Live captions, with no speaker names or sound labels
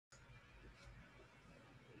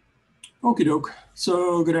Okie doke.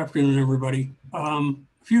 So good afternoon, everybody. A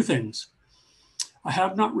few things. I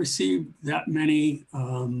have not received that many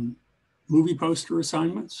movie poster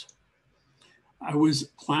assignments. I was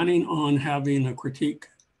planning on having a critique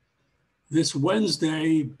this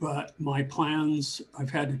Wednesday, but my plans,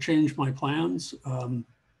 I've had to change my plans.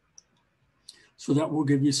 So that will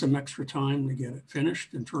give you some extra time to get it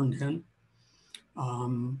finished and turned in.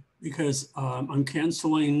 Because I'm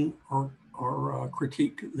canceling our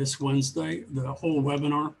critique this Wednesday, the whole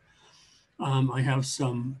webinar. I have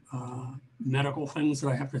some medical things that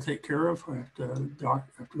I have to take care of. I have to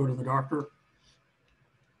go to the doctor.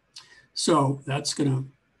 So that's going to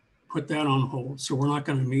put that on hold. So we're not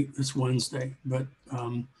going to meet this Wednesday, but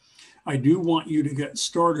I do want you to get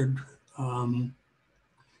started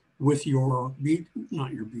with your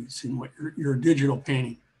your digital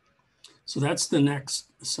painting. So that's the next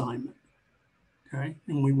assignment. Okay,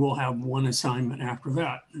 and we will have one assignment after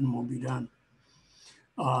that, and we'll be done.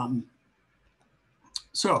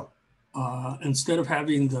 Instead of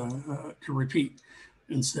having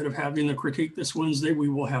instead of having the critique this Wednesday, we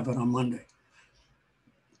will have it on Monday.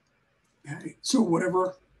 Okay, so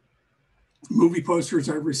whatever movie posters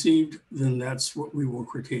I've received, then that's what we will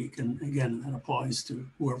critique. And again, that applies to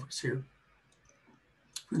whoever's here.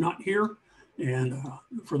 If you're not here, and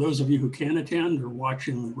for those of you who can attend or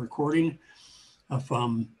watching the recording, if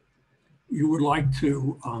you would like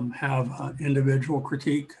to have an individual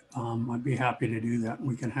critique, I'd be happy to do that.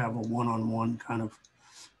 We can have a one-on-one kind of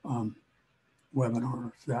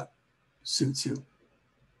webinar if that suits you.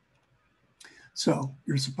 So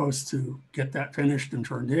you're supposed to get that finished and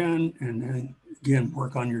turned in, and then again,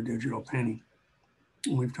 work on your digital painting.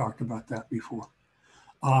 And we've talked about that before.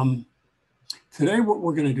 Today, what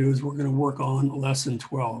we're going to do is we're going to work on lesson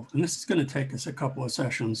 12, and this is going to take us a couple of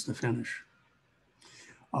sessions to finish.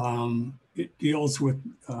 It deals with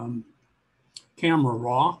camera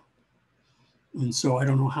raw. And so I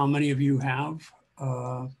don't know how many of you have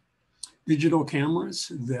digital cameras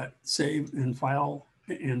that save and file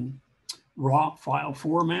in raw file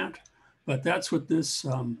format, but that's what this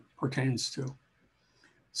pertains to.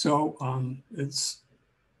 So it's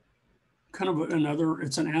kind of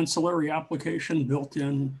it's an ancillary application built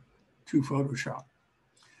in to Photoshop.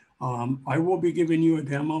 I will be giving you a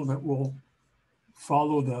demo that will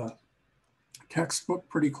follow the textbook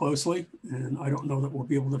pretty closely, and I don't know that we'll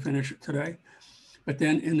be able to finish it today. But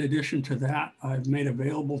then in addition to that, I've made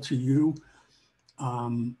available to you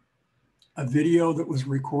a video that was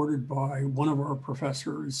recorded by one of our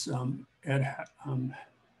professors, Ed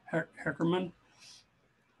Heckerman,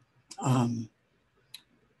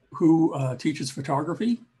 who teaches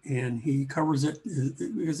photography, and he covers it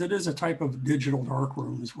because it is a type of digital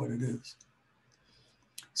darkroom is what it is.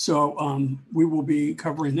 So we will be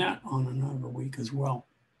covering that on another week as well.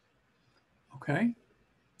 Okay,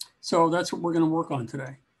 so that's what we're going to work on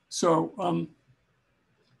today. So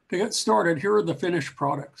to get started, here are the finished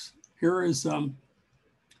products. Here is a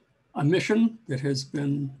mission that has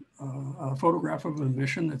been a photograph of a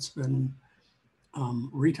mission that's been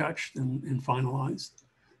retouched and finalized.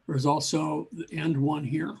 There's also the end one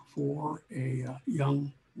here for a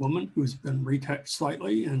young woman who's been retouched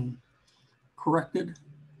slightly and corrected,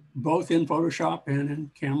 both in Photoshop and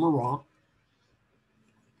in Camera Raw.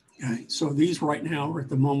 Okay, so these right now are at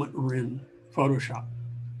the moment are in Photoshop.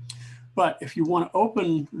 But if you want to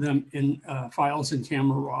open them in files in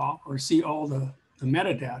Camera Raw or see all the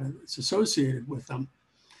metadata that's associated with them,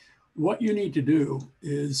 what you need to do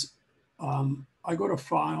is I go to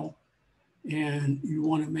File, and you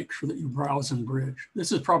want to make sure that you browse in Bridge.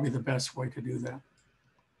 This is probably the best way to do that.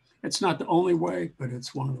 It's not the only way, but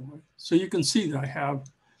it's one of the ways. So you can see that I have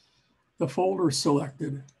the folder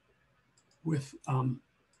selected with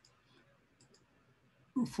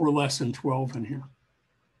for lesson 12 in here.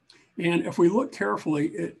 And if we look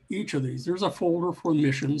carefully at each of these, there's a folder for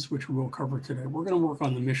missions, which we'll cover today. We're going to work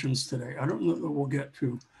on the missions today. I don't know that we'll get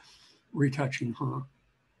to retouching her,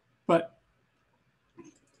 but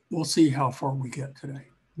we'll see how far we get today.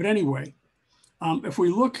 But anyway, if we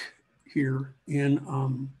look here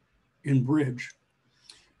in Bridge,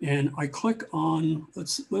 and I click on,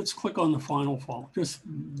 let's click on the final file, just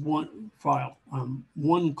one file,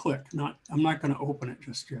 one click. I'm not going to open it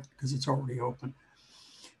just yet because it's already open.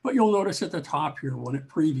 But you'll notice at the top here when it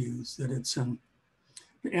previews that it's in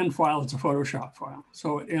the end file. It's a Photoshop file,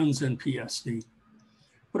 so it ends in PSD.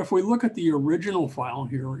 But if we look at the original file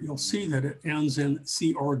here, you'll see that it ends in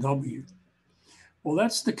CRW. Well,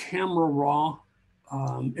 that's the Camera Raw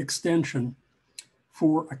extension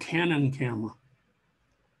for a Canon camera.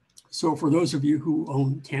 So for those of you who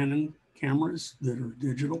own Canon cameras that are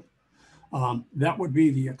digital, That would be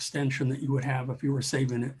the extension that you would have if you were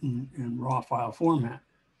saving it in raw file format.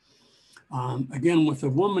 Again, with the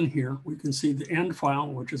woman here, we can see the end file,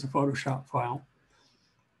 which is a Photoshop file.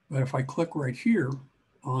 But if I click right here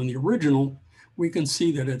on the original, we can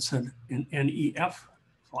see that it's an NEF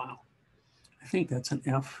file. I think that's an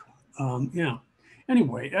F. Yeah.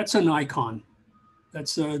 Anyway, that's an icon.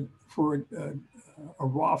 That's for a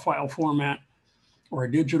raw file format or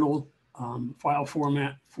a digital file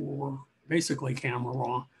format for basically camera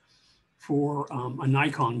raw for a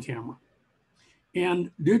Nikon camera.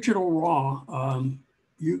 And digital raw,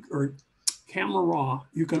 or camera raw,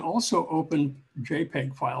 you can also open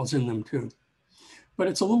JPEG files in them too. But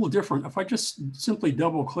it's a little different. If I just simply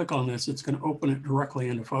double click on this, it's going to open it directly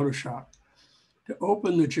into Photoshop. To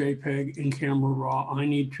open the JPEG in camera raw, I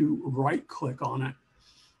need to right click on it.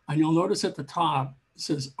 And you'll notice at the top, it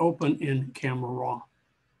says open in camera raw.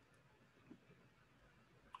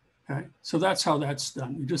 Okay, so that's how that's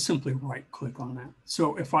done. You just simply right click on that.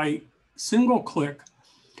 So if I single click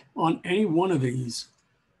on any one of these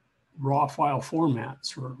raw file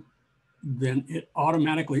formats, then it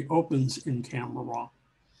automatically opens in camera raw.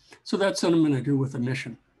 So that's what I'm going to do with the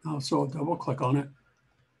mission. So I'll double click on it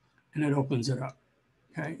and it opens it up.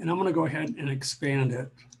 Okay, and I'm going to go ahead and expand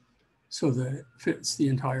it so that it fits the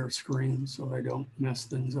entire screen so I don't mess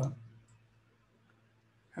things up.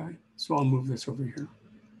 Okay, so I'll move this over here.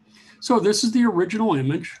 So this is the original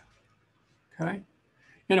image. Okay,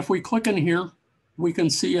 and if we click in here, we can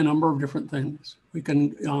see a number of different things. We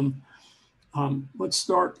can, let's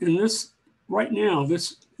start in this right now.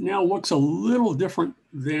 This now looks a little different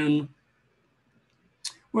than,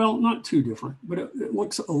 well, not too different, but it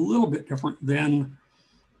looks a little bit different than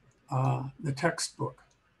the textbook.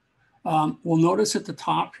 We'll notice at the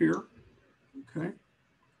top here, okay,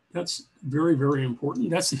 that's very, very important.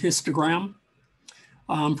 That's the histogram.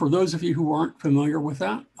 For those of you who aren't familiar with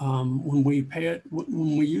that, when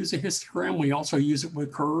we use a histogram, we also use it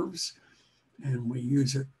with curves, and we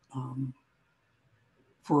use it,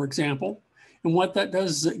 for example. And what that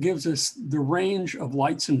does is it gives us the range of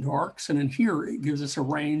lights and darks, and in here it gives us a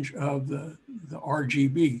range of the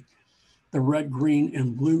RGB, the red, green,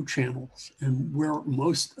 and blue channels, and where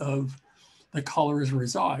most of the colors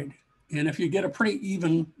reside. And if you get a pretty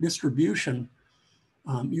even distribution,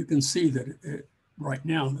 you can see that right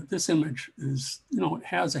now that this image is, it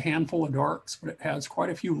has a handful of darks, but it has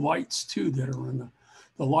quite a few lights too that are in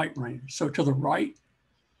the light range. So to the right,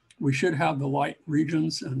 we should have the light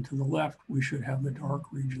regions, and to the left, we should have the dark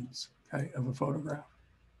regions, okay, of a photograph.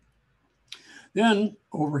 Then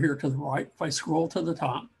over here to the right, if I scroll to the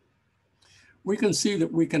top, we can see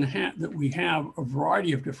that we have a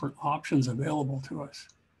variety of different options available to us.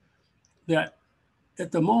 That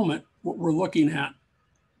at the moment, what we're looking at,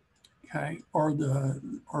 okay, are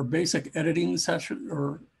our basic editing session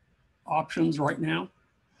or options right now.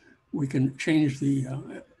 We can change the,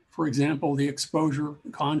 for example, the exposure,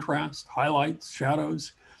 the contrast, highlights,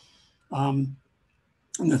 shadows. And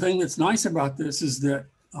the thing that's nice about this is that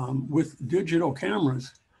with digital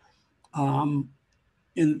cameras,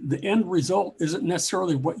 in the end result isn't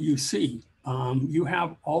necessarily what you see. You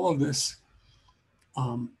have all of this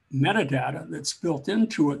metadata that's built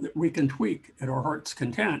into it that we can tweak at our heart's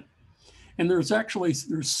content. And there's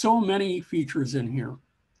so many features in here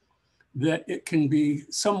that it can be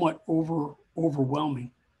somewhat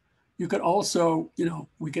overwhelming. You could also,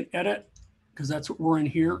 we can edit, because that's what we're in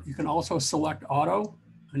here. You can also select auto,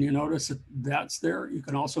 and you notice that that's there. You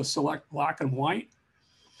can also select black and white.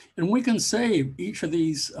 And we can save each of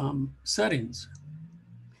these settings.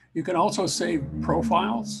 You can also save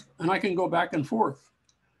profiles, and I can go back and forth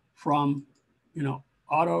from,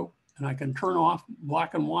 auto, and I can turn off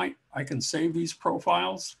black and white. I can save these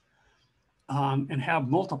profiles and have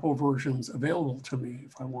multiple versions available to me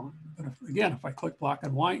if I want. But if I click black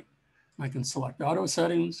and white, I can select auto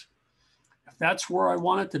settings. If that's where I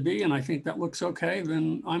want it to be, and I think that looks okay,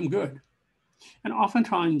 then I'm good. And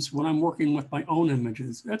oftentimes when I'm working with my own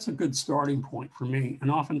images, that's a good starting point for me.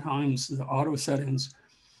 And oftentimes the auto settings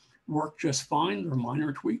work just fine. They're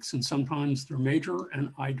minor tweaks, and sometimes they're major,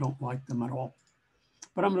 and I don't like them at all.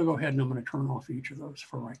 But I'm going to go ahead and I'm going to turn off each of those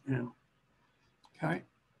for right now. Okay.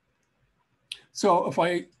 So if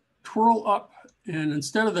I twirl up, and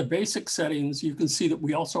instead of the basic settings, you can see that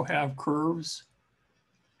we also have curves.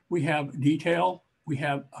 We have detail. We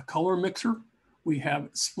have a color mixer. We have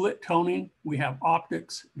split toning. We have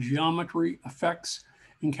optics, geometry, effects,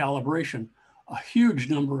 and calibration. A huge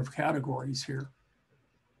number of categories here.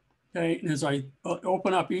 Okay, and as I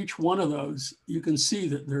open up each one of those, you can see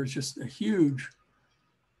that there's just a huge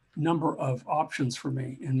number of options for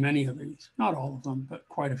me in many of these. Not all of them, but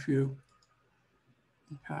quite a few.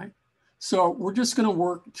 Okay, so we're just going to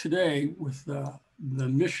work today with the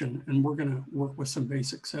mission, and we're going to work with some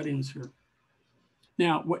basic settings here.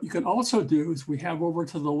 Now, what you can also do is we have over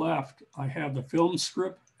to the left, I have the film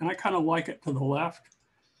strip, and I kind of like it to the left.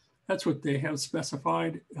 That's what they have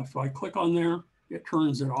specified. If I click on there, it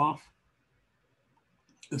turns it off.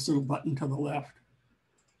 This little button to the left.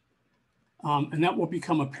 And that will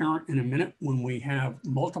become apparent in a minute when we have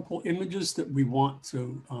multiple images that we want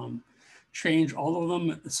to change all of them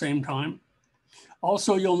at the same time.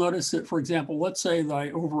 Also, you'll notice that, for example, let's say that I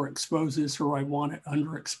overexpose this, or I want it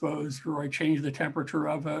underexposed, or I change the temperature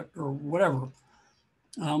of it, or whatever.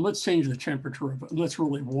 Let's change the temperature of it, and let's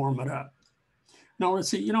really warm it up. Now let's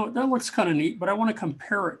see, you know, that looks kind of neat, but I want to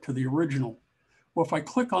compare it to the original. Well, if I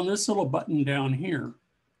click on this little button down here,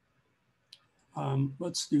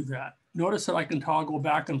 let's do that. Notice that I can toggle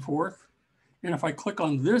back and forth. And if I click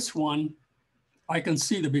on this one, I can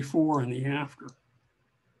see the before and the after.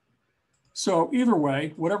 So either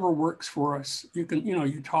way, whatever works for us, you can, you know,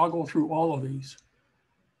 you toggle through all of these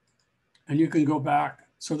and you can go back.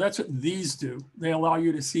 So that's what these do. They allow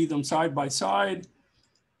you to see them side by side,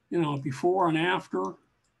 you know, before and after.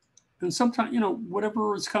 And sometimes, you know,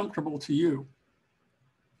 whatever is comfortable to you.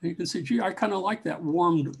 And you can see, gee, I kind of like that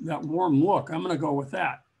warm look. I'm going to go with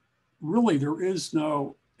that. Really, there is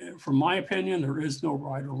no, from my opinion, there is no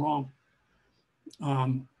right or wrong.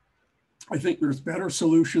 I think there's better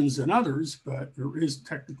solutions than others, but there is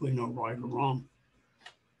technically no right or wrong.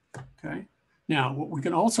 Okay. Now, what we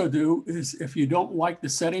can also do is if you don't like the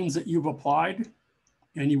settings that you've applied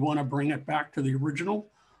and you want to bring it back to the original,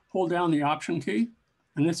 hold down the Option key.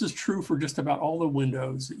 And this is true for just about all the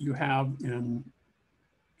windows that you have in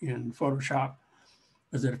Photoshop,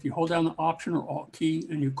 is that if you hold down the Option or Alt key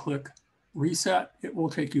and you click Reset, it will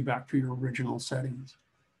take you back to your original settings.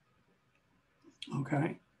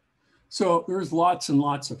 Okay. So there's lots and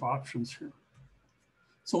lots of options here.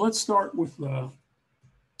 So let's start with the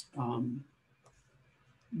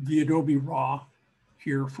Adobe RAW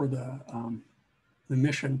here for the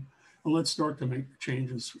mission. And let's start to make the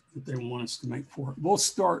changes that they want us to make for it. We'll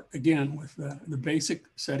start again with the basic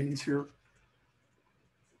settings here.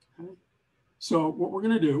 Okay. So what we're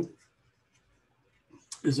going to do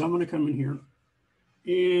is I'm going to come in here,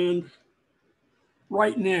 and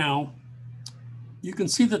right now you can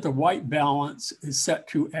see that the white balance is set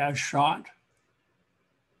to as shot.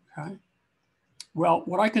 Okay. Well,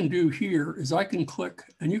 what I can do here is I can click,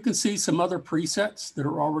 and you can see some other presets that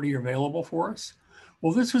are already available for us.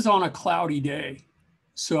 Well, this was on a cloudy day,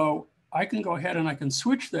 so I can go ahead and I can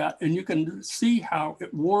switch that, and you can see how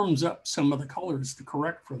it warms up some of the colors to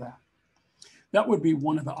correct for that. That would be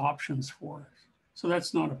one of the options for us. So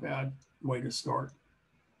that's not a bad way to start.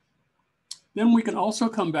 Then we can also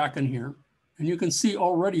come back in here, and you can see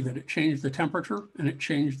already that it changed the temperature and it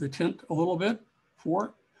changed the tint a little bit for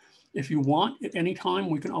it. If you want at any time,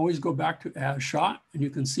 we can always go back to as shot, and you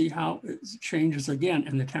can see how it changes again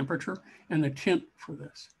in the temperature and the tint for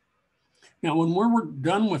this. Now, when we're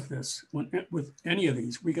done with this, with any of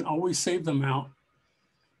these, we can always save them out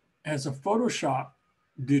as a Photoshop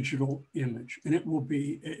digital image. And it will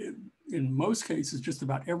be, in most cases, just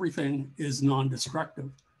about everything is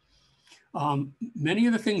non-destructive. Many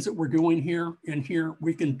of the things that we're doing here,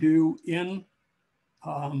 we can do in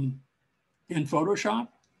Photoshop,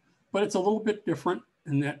 but it's a little bit different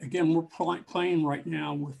in that, again, we're playing right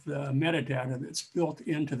now with the metadata that's built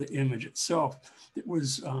into the image itself. It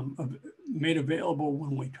was made available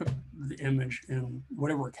when we took the image in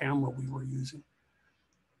whatever camera we were using.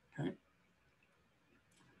 Okay.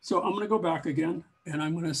 So I'm going to go back again, and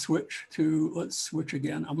I'm going to switch to, let's switch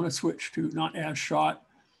again. I'm going to switch to not as shot,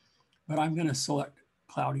 but I'm going to select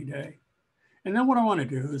cloudy day. And then what I want to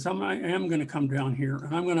do is I am going to come down here,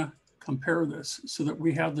 and I'm going to compare this so that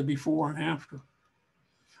we have the before and after.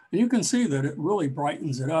 And you can see that it really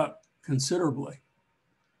brightens it up considerably.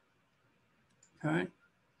 Okay.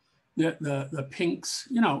 The pinks,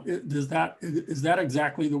 you know, is that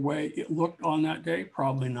exactly the way it looked on that day?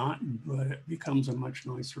 Probably not, but it becomes a much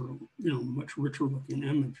nicer, you know, much richer looking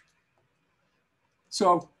image.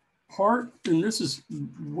 So and this is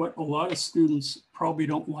what a lot of students probably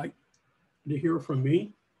don't like to hear from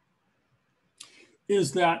me,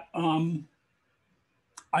 is that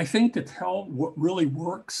I think to tell what really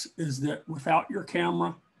works is that without your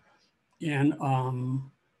camera, and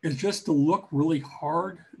is just to look really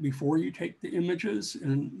hard before you take the images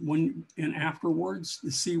and afterwards to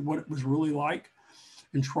see what it was really like,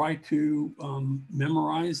 and try to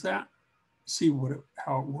memorize that, see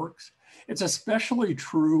how it works. It's especially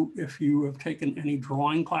true if you have taken any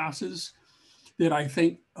drawing classes, that I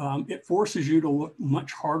think it forces you to look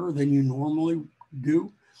much harder than you normally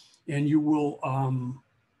do, and you will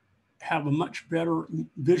have a much better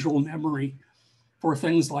visual memory for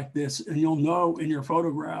things like this. And you'll know in your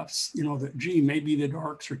photographs, you know, that, gee, maybe the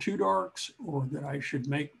darks are too darks, or that I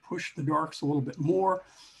should push the darks a little bit more.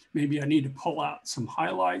 Maybe I need to pull out some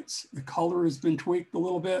highlights. The color has been tweaked a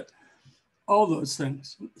little bit, all those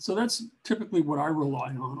things. So that's typically what I rely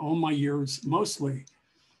on all my years, mostly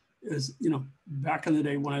is, you know, back in the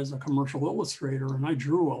day when I was a commercial illustrator and I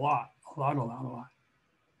drew a lot.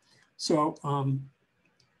 So,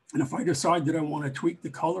 and if I decide that I want to tweak the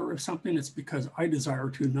color of something, it's because I desire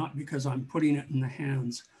to, not because I'm putting it in the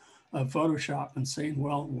hands of Photoshop and saying,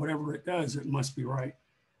 well, whatever it does, it must be right.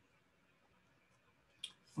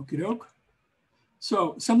 Okie doke.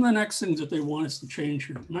 So some of the next things that they want us to change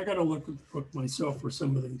here, and I got to look at the book myself for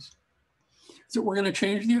some of these, is that we're going to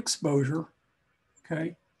change the exposure,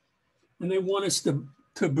 okay? And they want us to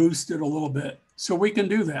boost it a little bit. So we can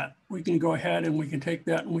do that. We can go ahead and we can take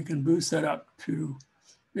that and we can boost that up to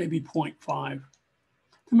maybe 0.5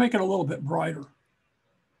 to make it a little bit brighter.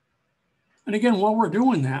 And again, while we're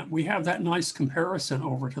doing that, we have that nice comparison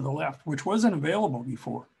over to the left, which wasn't available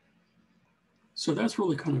before. So that's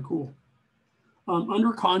really kind of cool.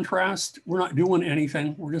 Under contrast, we're not doing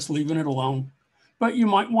anything. We're just leaving it alone. But you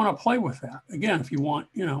might want to play with that. Again, if you want,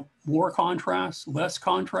 you know, more contrast, less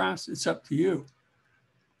contrast, it's up to you.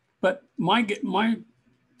 But my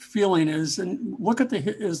feeling is, and look at the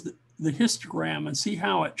histogram and see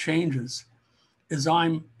how it changes as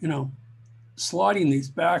I'm, you know, sliding these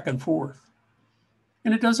back and forth.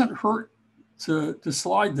 And it doesn't hurt to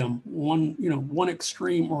slide them one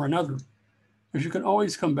extreme or another, because you can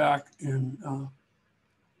always come back and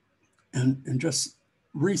just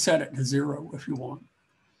reset it to 0 if you want.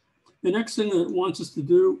 The next thing that it wants us to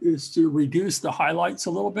do is to reduce the highlights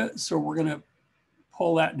a little bit. So we're going to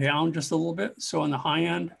pull that down just a little bit. So on the high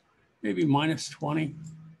end, maybe -20.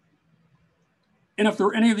 And if there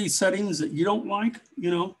are any of these settings that you don't like,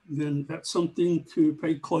 you know, then that's something to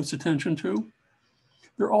pay close attention to.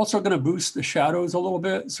 They're also going to boost the shadows a little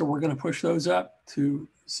bit. So we're going to push those up to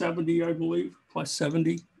 70, I believe, plus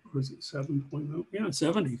 70. Or is it 7.0? Yeah,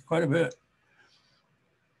 70, quite a bit.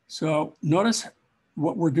 So notice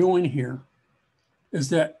what we're doing here is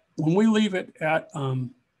that when we leave it at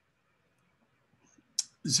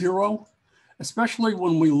 0, especially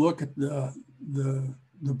when we look at the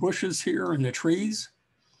bushes here and the trees,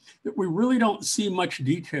 that we really don't see much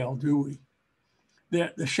detail, do we?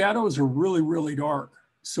 That the shadows are really, really dark.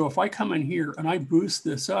 So if I come in here and I boost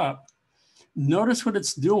this up, notice what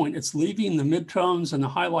it's doing. It's leaving the midtones and the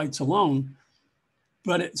highlights alone,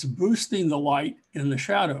 but it's boosting the light and the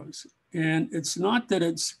shadows. And it's not that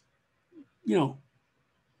it's, you know,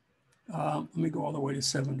 let me go all the way to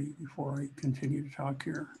 70 before I continue to talk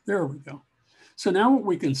here. There we go. So now what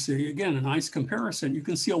we can see, again, a nice comparison, you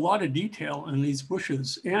can see a lot of detail in these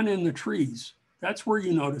bushes and in the trees. That's where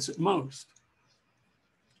you notice it most.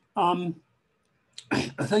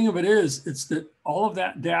 The thing of it is, it's that all of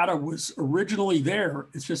that data was originally there.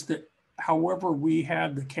 It's just that however we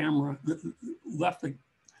had the camera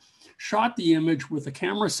shot the image with the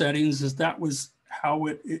camera settings, is that was how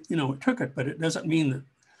it took it. But it doesn't mean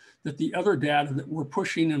that the other data that we're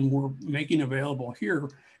pushing and we're making available here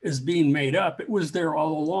is being made up. It was there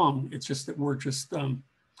all along. It's just that we're just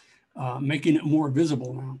making it more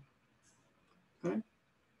visible now. Okay.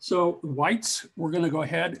 So whites, we're going to go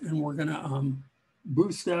ahead and we're going to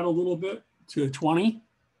boost that a little bit to 20.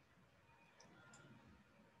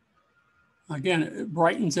 Again, it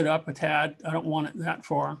brightens it up a tad. I don't want it that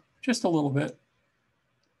far, just a little bit.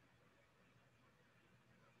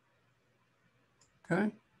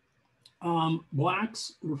 Okay.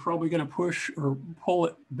 Blacks, we're probably going to push or pull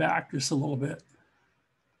it back just a little bit.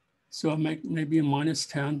 So make maybe a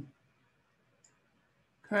 -10.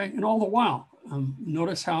 Okay, and all the while,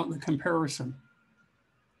 notice how the comparison,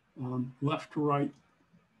 left to right.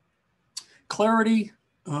 Clarity,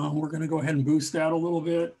 we're going to go ahead and boost that a little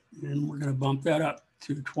bit, and we're going to bump that up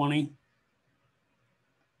to 20.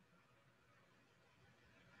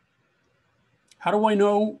 How do I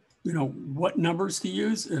know, what numbers to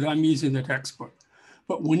use? And I'm using the textbook.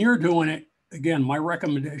 But when you're doing it, again, my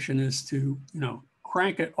recommendation is to,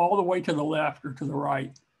 crank it all the way to the left or to the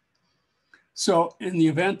right. So in the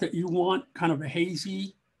event that you want kind of a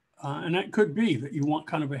hazy, and that could be that you want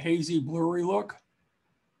kind of a hazy, blurry look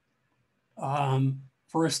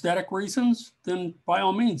for aesthetic reasons, then by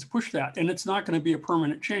all means push that. And it's not going to be a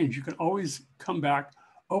permanent change. You can always come back,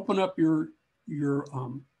 open up your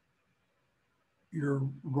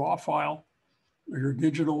raw file or your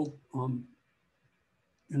digital,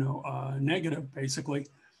 negative basically,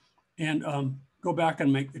 and go back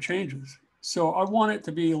and make the changes. So I want it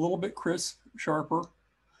to be a little bit crisp, sharper.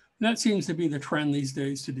 And that seems to be the trend these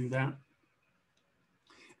days to do that.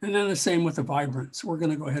 And then the same with the vibrance. We're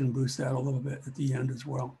going to go ahead and boost that a little bit at the end as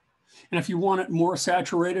well. And if you want it more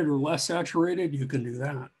saturated or less saturated, you can do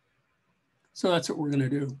that. So that's what we're going to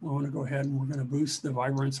do. We want to go ahead and we're going to boost the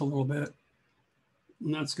vibrance a little bit.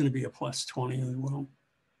 And that's going to be a +20 as well.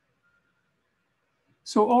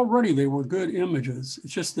 So already they were good images.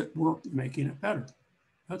 It's just that we're making it better.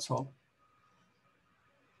 That's all.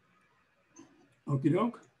 Okie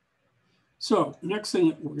doke. So the next thing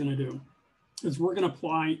that we're going to do is we're going to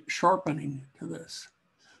apply sharpening to this.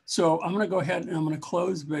 So I'm going to go ahead and I'm going to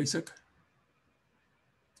close basic.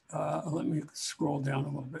 Let me scroll down a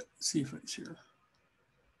little bit, see if it's here.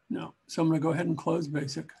 No, so I'm going to go ahead and close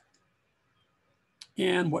basic.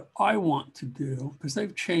 And what I want to do, because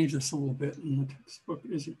they've changed this a little bit and the textbook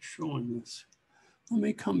isn't showing this. Let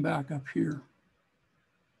me come back up here.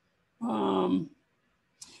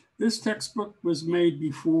 This textbook was made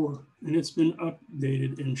before and it's been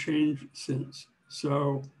updated and changed since.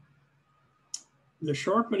 So the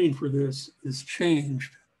sharpening for this is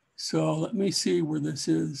changed. So let me see where this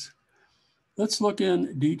is. Let's look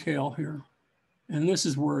in detail here. And this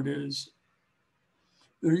is where it is.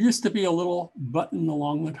 There used to be a little button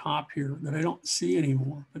along the top here that I don't see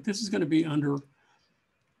anymore, but this is going to be under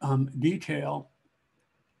detail.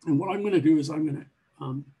 And what I'm going to do is I'm going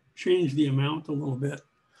to change the amount a little bit.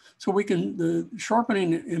 So we can, the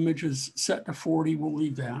sharpening image is set to 40, we'll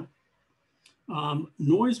leave that.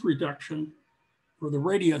 Noise reduction, or the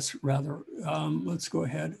radius rather, let's go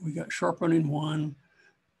ahead. We got sharpening 1,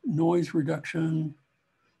 noise reduction.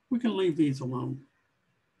 We can leave these alone.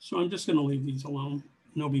 So I'm just going to leave these alone.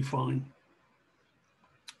 And they'll be fine.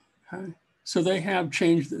 Okay. So they have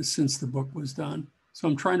changed this since the book was done. So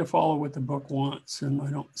I'm trying to follow what the book wants, and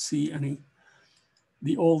I don't see any,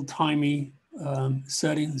 the old-timey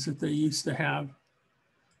settings that they used to have.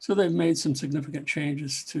 So they've made some significant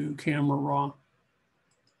changes to Camera Raw.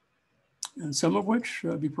 And some of which,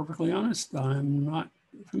 to be perfectly honest, I'm not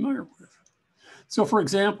familiar with. So for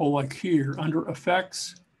example, like here, under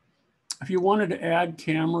Effects, if you wanted to add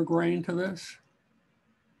camera grain to this,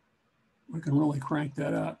 we can really crank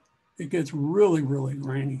that up. It gets really, really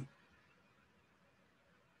grainy.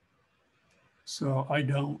 So I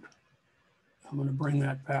don't. I'm going to bring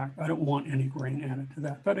that back. I don't want any grain added to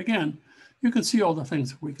that. But again, you can see all the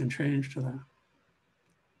things that we can change to that.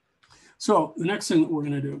 So the next thing that we're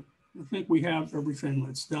going to do, I think we have everything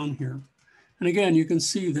that's done here. And again, you can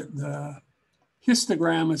see that the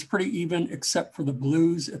histogram is pretty even except for the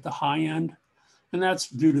blues at the high end. And that's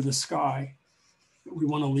due to the sky. We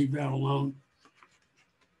want to leave that alone.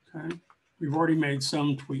 Okay. We've already made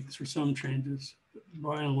some tweaks or some changes.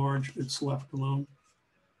 By and large, it's left alone.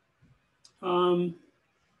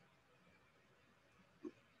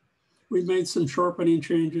 We've made some sharpening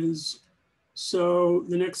changes. So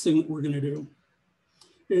the next thing that we're going to do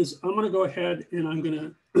is I'm going to go ahead and I'm going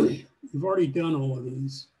to, we've already done all of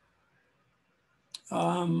these.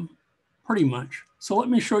 Pretty much. So let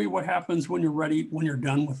me show you what happens when you're ready, when you're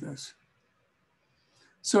done with this.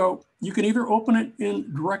 So you can either open it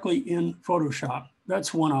in directly in Photoshop.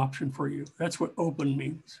 That's one option for you. That's what open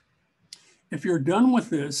means. If you're done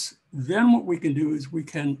with this, then what we can do is we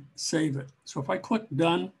can save it. So if I click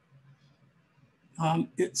done,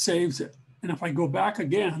 it saves it. And if I go back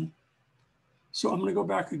again, so I'm going to go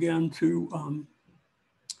back again to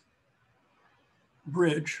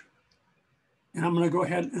Bridge. And I'm going to go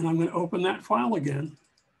ahead and I'm going to open that file again.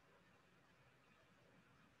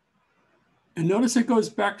 And notice it goes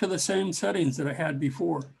back to the same settings that I had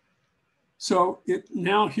before. So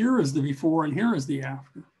now here is the before and here is the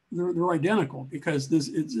after. They're identical because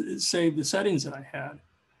it saved the settings that I had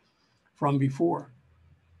from before.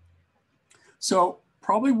 So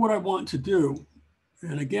probably what I want to do,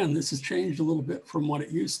 and again, this has changed a little bit from what it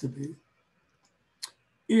used to be,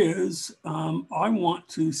 is I want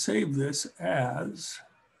to save this as,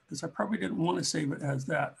 because I probably didn't want to save it as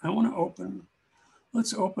that. I want to open,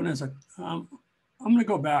 let's open as a, I'm going to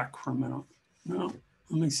go back for a minute. No,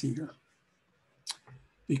 let me see here.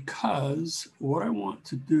 Because what I want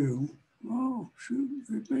to do, oh shoot,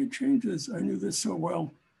 they've made changes. I knew this so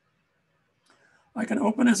well. I can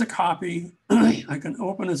open as a copy, I can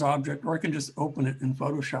open as object, or I can just open it in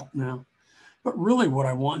Photoshop now. But really what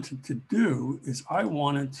I wanted to do is I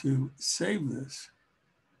wanted to save this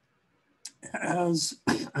as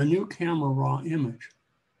a new Camera Raw image.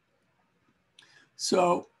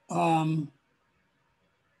 So,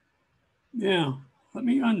 yeah, let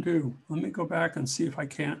me undo. Let me go back and see if I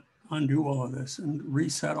can't undo all of this and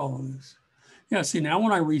reset all of this. Yeah, see now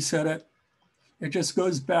when I reset it, It just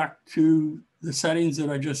goes back to the settings that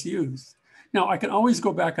I just used. Now I can always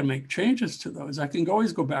go back and make changes to those. I can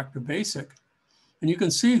always go back to basic, and you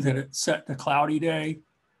can see that it's set to cloudy day.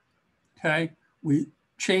 Okay, we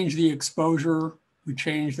change the exposure, we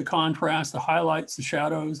change the contrast, the highlights, the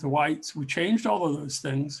shadows, the whites. We changed all of those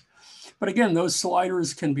things. But again, those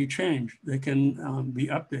sliders can be changed. They can be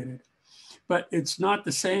updated. But it's not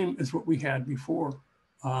the same as what we had before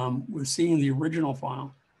with seeing the original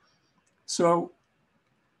file. So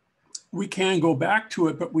we can go back to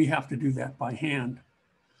it, but we have to do that by hand.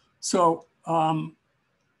 So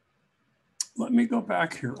let me go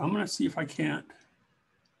back here. I'm going to see if I can't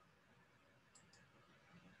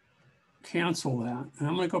cancel that. And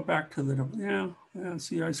I'm going to go back to the, yeah,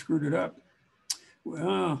 see, I screwed it up.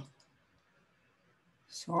 Well,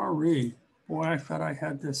 sorry. Boy, I thought I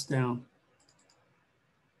had this down.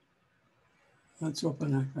 Let's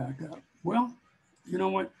open that back up. Well, you know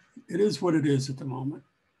what? It is what it is at the moment.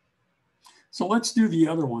 So let's do the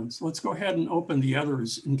other ones. Let's go ahead and open the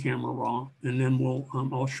others in Camera Raw, and then we'll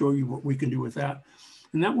I'll show you what we can do with that.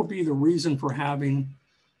 And that will be the reason for having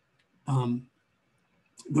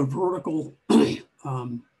the vertical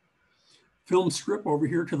film strip over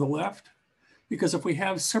here to the left, because if we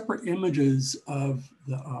have separate images of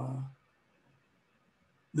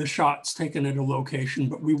the shots taken at a location,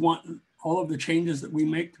 but we want all of the changes that we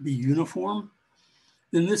make to be uniform,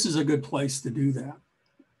 then this is a good place to do that,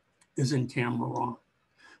 is in Camera Raw.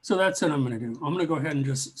 So that's what I'm going to do. I'm going to go ahead and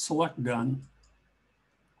just select Done.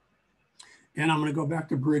 And I'm going to go back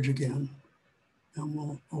to Bridge again, and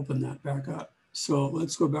we'll open that back up. So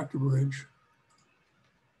let's go back to Bridge.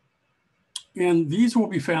 And these will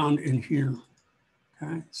be found in here.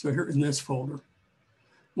 Okay, so here in this folder,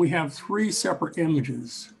 we have 3 separate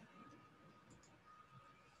images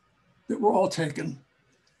that were all taken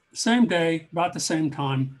same day, about the same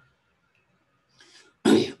time.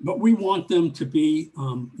 But we want them to be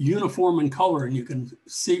uniform in color, and you can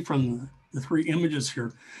see from the 3 images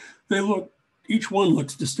here, they look, each one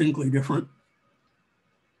looks distinctly different.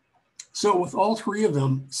 So with all 3 of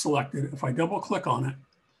them selected, if I double click on it,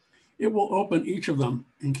 it will open each of them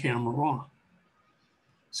in Camera Raw.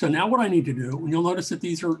 So now what I need to do, and you'll notice that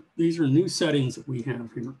these are new settings that we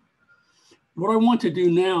have here. What I want to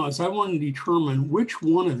do now is I want to determine which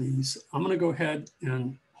one of these. I'm going to go ahead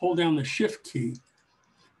and hold down the Shift key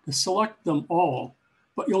to select them all,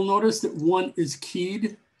 but you'll notice that one is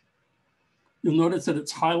keyed. You'll notice that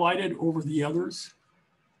it's highlighted over the others,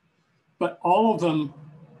 but all of them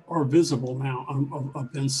are visible now,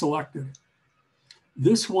 have been selected.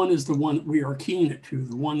 This one is the one that we are keying it to,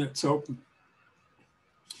 the one that's open.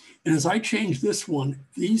 And as I change this one,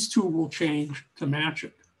 these 2 will change to match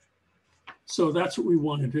it. So that's what we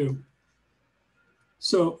want to do.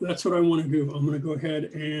 So that's what I want to do. I'm going to go ahead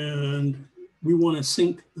and we want to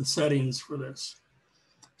sync the settings for this.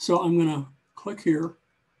 So I'm going to click here,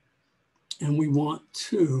 and we want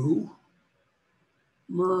to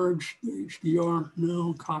merge the HDR.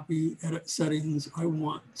 No, copy, edit settings. I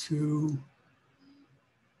want to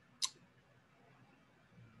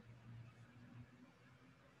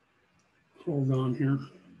hold on here.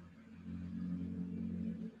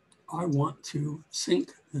 I want to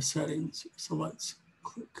sync the settings. So let's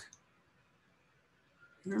click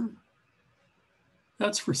here.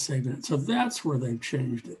 That's for saving it. So that's where they've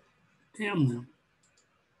changed it. Damn them.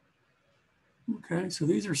 Okay, so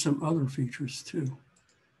these are some other features too.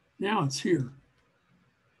 Now it's here.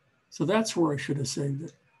 So that's where I should have saved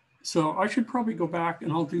it. So I should probably go back,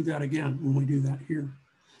 and I'll do that again when we do that here.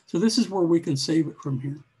 So this is where we can save it from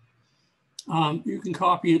here. You can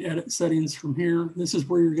copy and edit settings from here. This is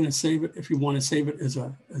where you're going to save it if you want to save it as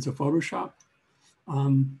a Photoshop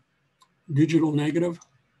digital negative.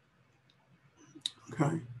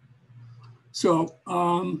 Okay, so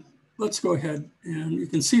let's go ahead, and you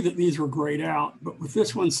can see that these were grayed out, but with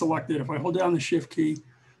this one selected, if I hold down the Shift key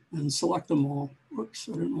and select them all, whoops,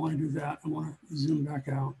 I didn't want to do that. I want to zoom back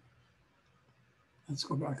out. Let's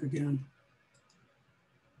go back again.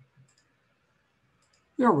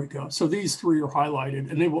 There we go. So these 3 are highlighted,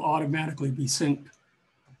 and they will automatically be synced.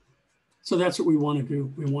 So that's what we want to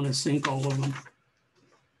do. We want to sync all of them.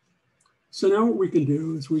 So now what we can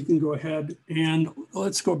do is we can go ahead and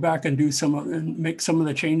let's go back and do and make some of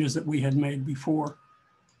the changes that we had made before.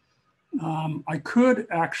 I could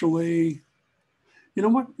actually, you know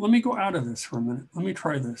what? Let me go out of this for a minute. Let me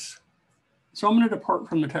try this. So I'm going to depart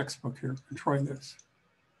from the textbook here and try this.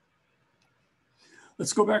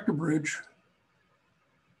 Let's go back to Bridge.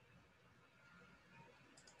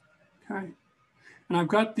 Okay, and I've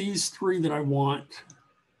got these 3 that I want.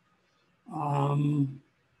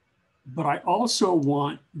 but I also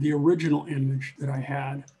want the original image that I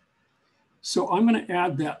had. So I'm going to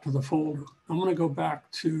add that to the folder. I'm going to go back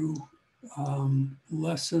to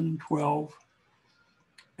lesson 12,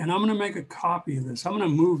 and I'm going to make a copy of this. I'm going to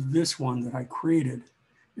move this one that I created,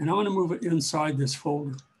 and I'm going to move it inside this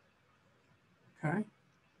folder. Okay.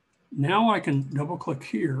 Now I can double click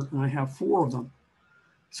here, and I have 4 of them.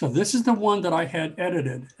 So this is the one that I had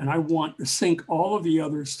edited, and I want to sync all of the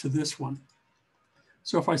others to this one.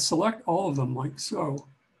 So if I select all of them like so,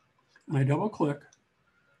 and I double click,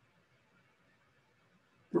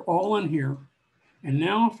 they're all in here. And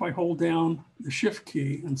now if I hold down the Shift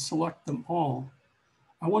key and select them all,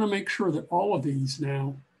 I want to make sure that all of these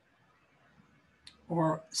now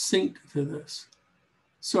are synced to this.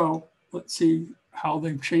 So let's see how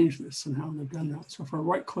they've changed this and how they've done that. So if I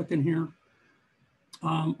right click in here,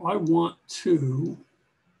 I don't want to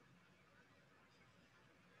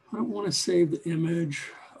save the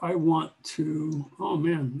image. I want to, oh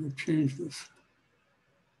man, they've changed this.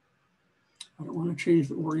 I don't want to change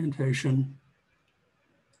the orientation.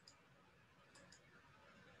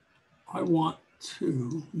 I want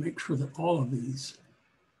to make sure that all of these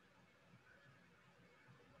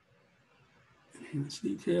enhance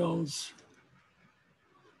details.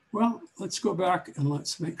 Well, let's go back and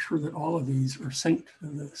let's make sure that all of these are synced to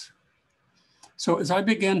this. So as I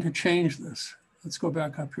begin to change this, let's go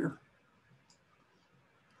back up here.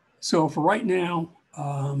 So for right now,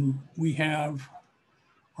 we have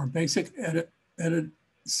our basic edit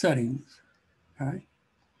settings, okay?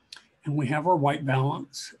 And we have our white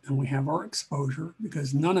balance and we have our exposure,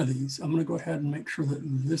 because none of these, I'm going to go ahead and make sure that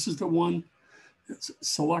this is the one that's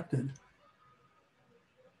selected,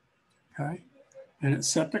 okay? And it's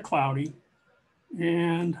set to cloudy.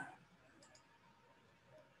 And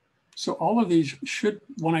so all of these should,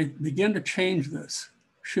 when I begin to change this,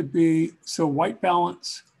 should be, so white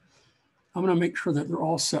balance, I'm going to make sure that they're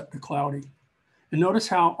all set to cloudy. And notice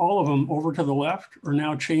how all of them over to the left are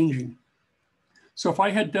now changing. So if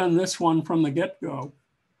I had done this one from the get-go,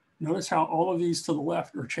 notice how all of these to the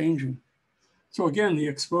left are changing. So again, the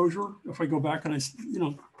exposure, if I go back and I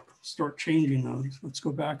start changing those, let's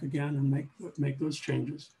go back again and make those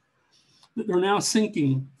changes. They're now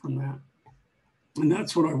syncing from that. And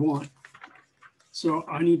that's what I want. So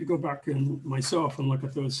I need to go back in myself and look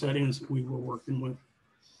at those settings that we were working with.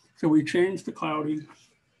 So we changed the cloudy,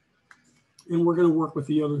 and we're going to work with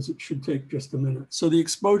the others. It should take just a minute. So the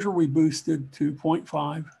exposure we boosted to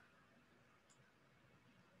 0.5.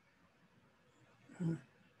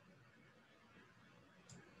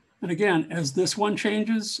 And again, as this one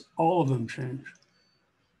changes, all of them change.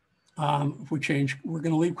 If we change, we're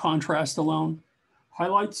going to leave contrast alone.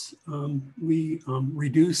 Highlights, we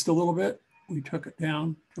reduced a little bit. We took it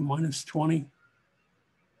down to -20.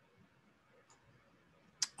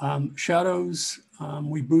 Shadows,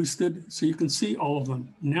 we boosted, so you can see all of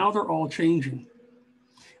them. Now they're all changing,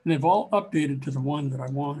 and they've all updated to the one that I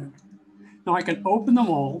wanted. Now I can open them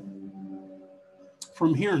all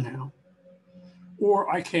from here now, or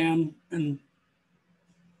I can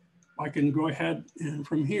go ahead and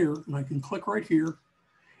from here, and I can click right here,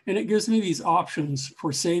 and it gives me these options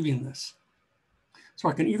for saving this. So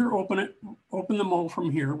I can either open them all from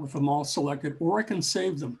here with them all selected, or I can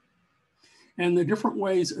save them. And the different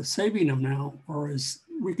ways of saving them now are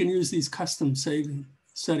we can use these custom saving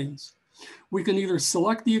settings. We can either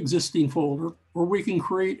select the existing folder, or we can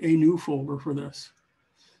create a new folder for this.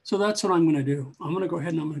 So that's what I'm going to do. I'm going to go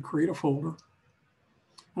ahead and I'm going to create a folder.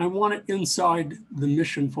 And I want it inside the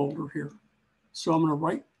mission folder here. So I'm going to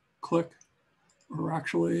right click, or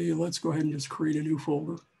actually let's go ahead and just create a new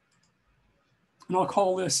folder. And I'll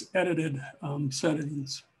call this edited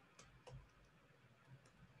settings.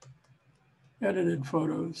 Edited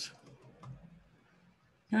photos.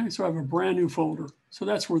 Okay, so I have a brand new folder. So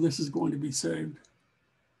that's where this is going to be saved.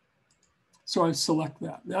 So I select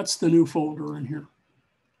that. That's the new folder in here.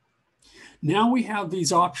 Now we have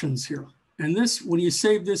these options here. And this, when you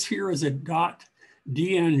save this here as a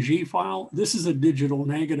 .dng file, this is a digital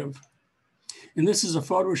negative. And this is a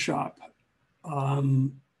Photoshop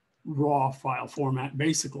raw file format,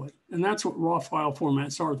 basically. And that's what raw file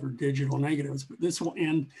formats are. They're digital negatives, but this will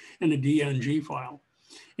end in a DNG file.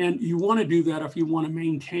 And you want to do that if you want to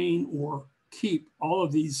maintain or keep all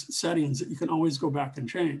of these settings that you can always go back and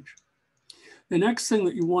change. The next thing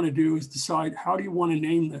that you want to do is decide how do you want to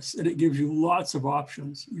name this, and it gives you lots of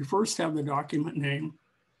options. You first have the document name.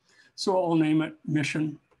 So I'll name it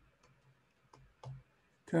Mission.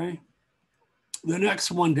 Okay. The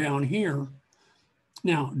next one down here.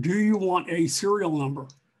 Now, do you want a serial number?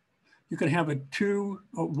 You can have a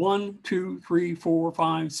 1, 2, 3, 4,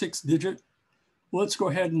 5, 6 digit, Let's go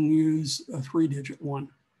ahead and use a 3-digit one,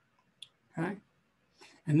 okay?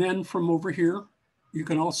 And then from over here, you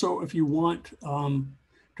can also, if you want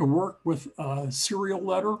to work with a serial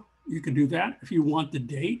letter, you can do that. If you want the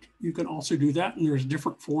date, you can also do that. And there's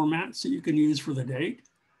different formats that you can use for the date.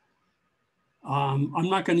 I'm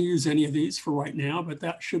not going to use any of these for right now, but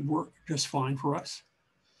that should work just fine for us.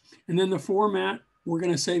 And then the format, we're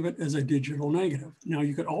going to save it as a digital negative. Now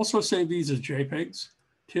you could also save these as JPEGs,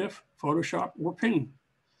 TIFF, Photoshop, or PNG.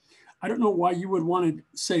 I don't know why you would want to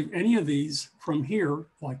save any of these from here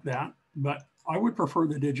like that, but I would prefer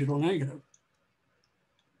the digital negative.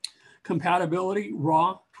 Compatibility,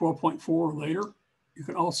 RAW 12.4 or later. You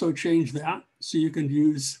can also change that so you can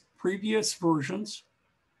use previous versions.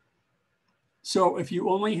 So if you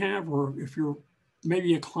only have, or if you're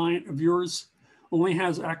maybe a client of yours only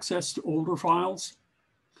has access to older files,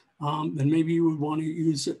 then maybe you would want to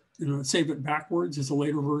use it, save it backwards as a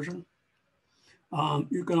later version.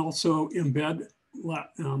 You can also embed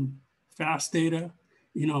fast data,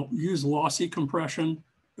 use lossy compression.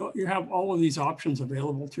 You have all of these options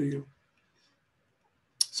available to you.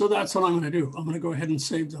 So that's what I'm going to do. I'm going to go ahead and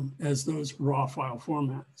save them as those raw file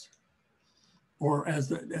formats, or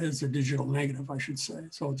as a digital negative, I should say.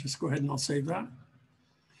 So I'll just go ahead and I'll save that.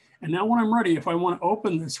 And now when I'm ready, if I want to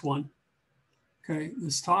open this one, okay,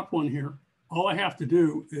 this top one here, all I have to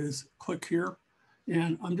do is click here,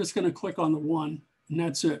 and I'm just going to click on the one, and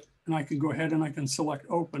that's it. And I can go ahead and I can select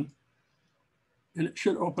open, and it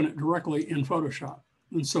should open it directly in Photoshop.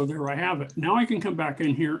 And so there I have it. Now I can come back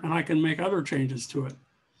in here and I can make other changes to it.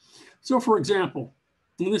 So for example,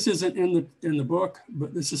 and this isn't in the book,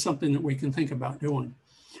 but this is something that we can think about doing.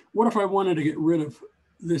 What if I wanted to get rid of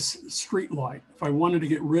this street light? If I wanted to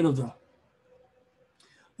get rid of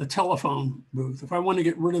the telephone booth, if I want to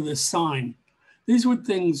get rid of this sign, these would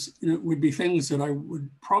be things that I would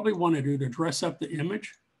probably want to do to dress up the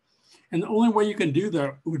image. And the only way you can do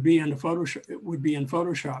that would be in Photoshop. It would be in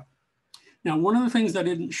Photoshop. Now, one of the things I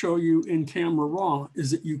didn't show you in Camera Raw is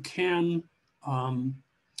that you can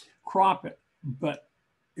crop it. But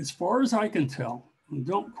as far as I can tell, and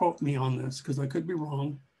don't quote me on this because I could be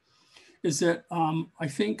wrong, is that I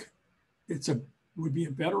think would be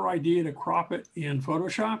a better idea to crop it in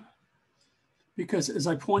Photoshop, because as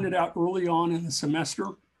I pointed out early on in the semester,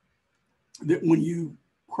 that when you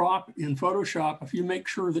crop in Photoshop, if you make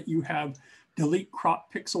sure that you have delete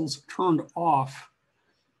crop pixels turned off,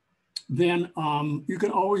 then you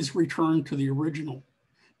can always return to the original.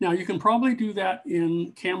 Now you can probably do that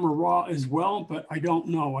in Camera Raw as well, but I don't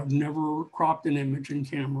know. I've never cropped an image in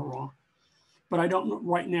Camera Raw. But I don't know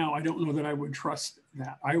right now. I don't know that I would trust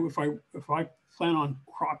that. If I plan on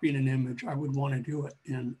cropping an image, I would want to do it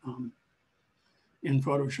in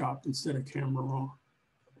Photoshop instead of Camera Raw.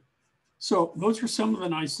 So those are some of the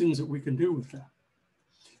nice things that we can do with that.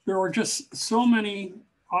 There are just so many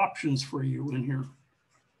options for you in here.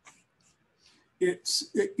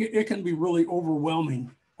 It can be really overwhelming,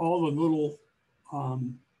 all the little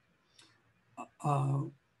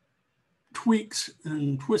tweaks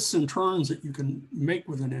and twists and turns that you can make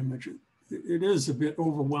with an image. It is a bit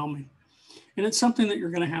overwhelming. And it's something that you're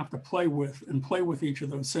going to have to play with and play with each of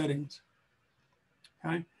those settings.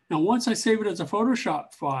 Okay. Now, once I save it as a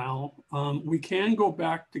Photoshop file, we can go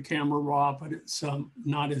back to Camera Raw, but it's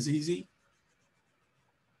not as easy.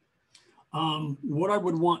 What I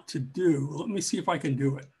would want to do, let me see if I can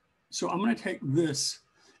do it. So I'm going to take this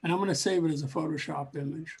and I'm going to save it as a Photoshop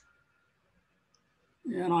image.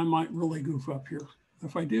 And I might really goof up here.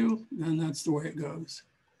 If I do, then that's the way it goes.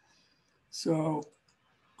 So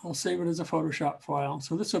I'll save it as a Photoshop file.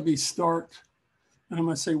 So this will be start, and I'm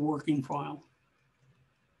going to say working file.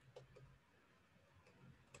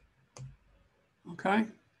 Okay.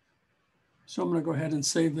 So I'm going to go ahead and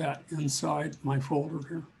save that inside my folder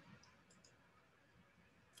here.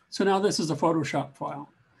 So now this is a Photoshop file.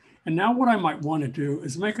 And now what I might want to do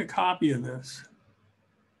is make a copy of this.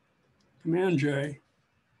 Command J.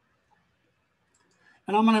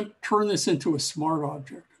 And I'm going to turn this into a smart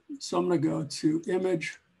object. So I'm going to go to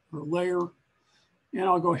image or layer, and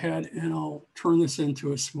I'll go ahead and I'll turn this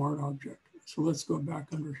into a smart object. So let's go back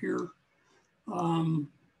under here.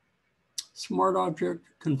 Smart object,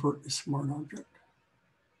 convert to smart object.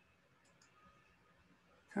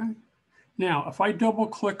 Okay. Now, if I double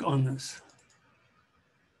click on this,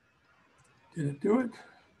 did it do it?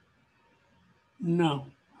 No.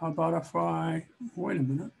 How about if I, wait a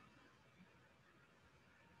minute.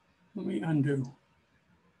 Let me undo.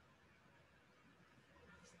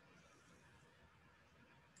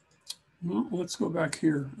 Well, let's go back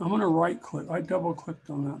here. I'm going to right click. I double clicked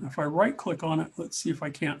on that. If I right click on it, let's see if I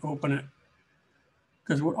can't open it.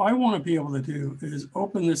 Because what I want to be able to do is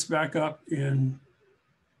open this back up in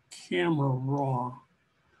Camera Raw.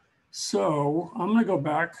 So I'm going to go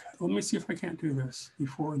back. Let me see if I can't do this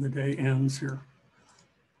before the day ends here.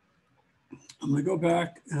 I'm going to go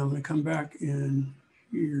back and I'm going to come back in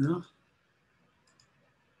here.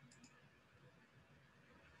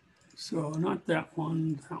 So not that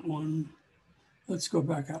one, that one. Let's go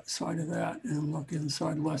back outside of that and look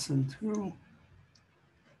inside lesson 2.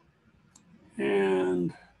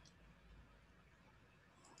 And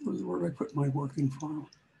where did I put my working file?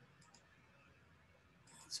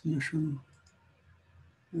 It's mission,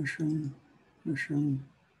 mission, mission,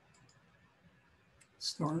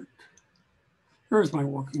 start. There's my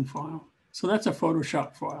working file. So that's a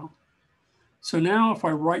Photoshop file. So now if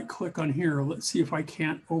I right click on here, let's see if I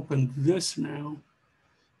can't open this now.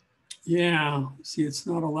 Yeah, see, it's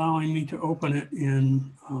not allowing me to open it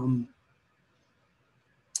in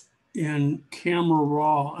Camera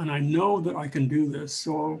Raw, and I know that I can do this.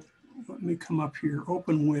 So let me come up here,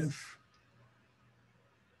 open with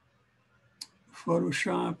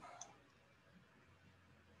Photoshop,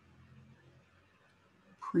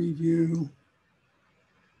 preview.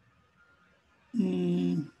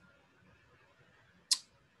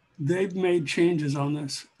 They've made changes on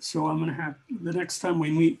this. So I'm going to have, the next time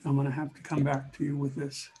we meet, I'm going to have to come back to you with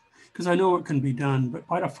this because I know it can be done, but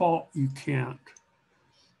by default, you can't.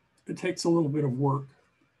 It takes a little bit of work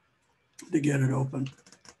to get it open.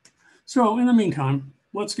 So in the meantime,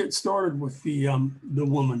 let's get started with the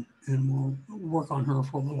woman, and we'll work on her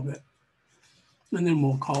for a little bit. And then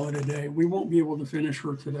we'll call it a day. We won't be able to finish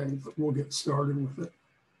her today, but we'll get started with it.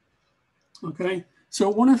 Okay, so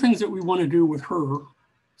one of the things that we want to do with her,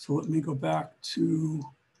 so let me go back to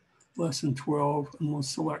lesson 12 and we'll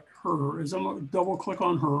select her, is I'm going to double click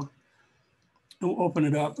on her and we'll open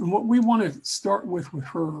it up. And what we want to start with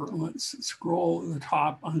her, let's scroll to the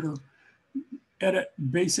top under edit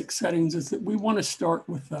basic settings, is that we want to start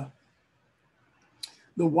with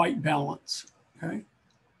the white balance, okay?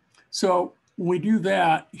 So when we do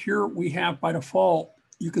that, here we have by default,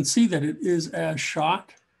 you can see that it is as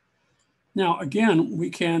shot. Now, again, we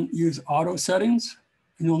can use auto settings,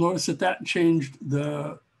 and you'll notice that that changed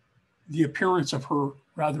the appearance of her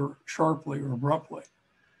rather sharply or abruptly,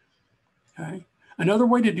 okay? Another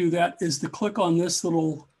way to do that is to click on this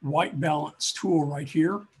little white balance tool right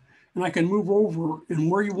here, and I can move over, and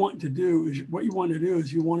where you want to do is, what you want to do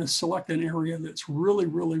is you want to select an area that's really,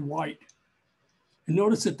 really white. And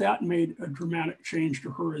notice that that made a dramatic change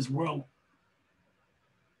to her as well,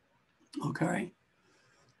 okay?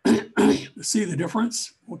 See the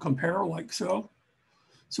difference? We'll compare like so.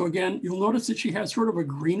 So again, you'll notice that she has sort of a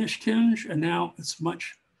greenish tinge, and now it's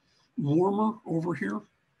much warmer over here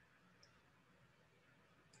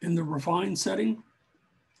in the refine setting.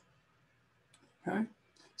 Okay,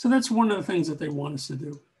 so that's one of the things that they want us to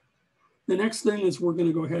do. The next thing is we're going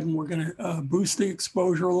to go ahead and we're going to boost the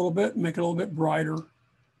exposure a little bit, make it a little bit brighter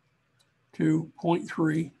to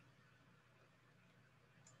 0.3.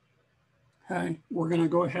 Okay, we're going to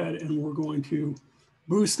go ahead and we're going to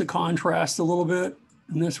boost the contrast a little bit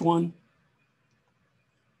in this one.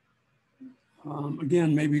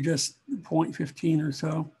 Again, maybe just 0.15 or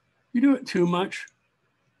so. You do it too much,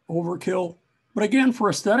 overkill. But again, for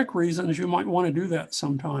aesthetic reasons, you might want to do that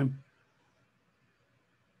sometime.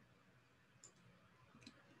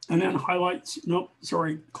 And then highlights, nope,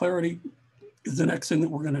 sorry, clarity is the next thing that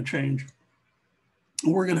we're going to change.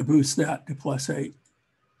 We're going to boost that to +8.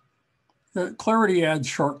 The clarity adds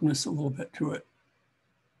sharpness a little bit to it.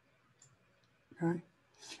 Okay,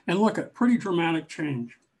 and look at pretty dramatic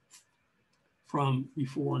change from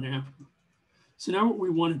before and after. So now what we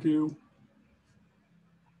want to do,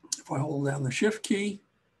 if I hold down the Shift key,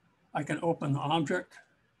 I can open the object.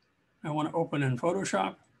 I want to open in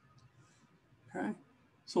Photoshop. Okay,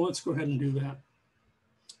 so let's go ahead and do that.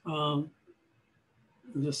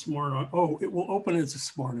 The smart, oh, it will open as a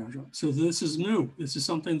smart object. So this is new. This is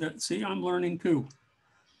something that, see, I'm learning too.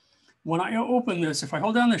 When I open this, if I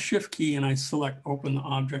hold down the Shift key and I select open the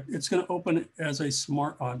object, it's going to open it as a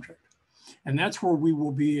smart object. And that's where we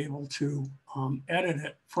will be able to edit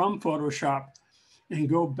it from Photoshop and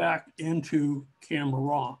go back into Camera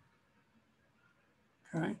Raw.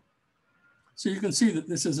 Okay, so you can see that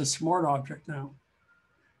this is a smart object now.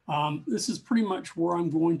 This is pretty much where I'm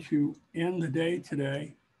going to end the day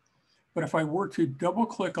today. But if I were to double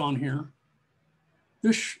click on here,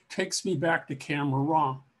 this takes me back to Camera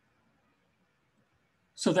Raw.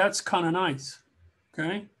 So that's kind of nice,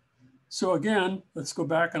 okay? So again, let's go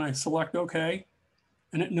back and I select OK,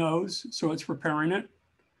 and it knows, so it's preparing it,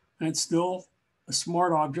 and it's still a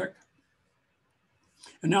smart object.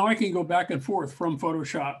 And now I can go back and forth from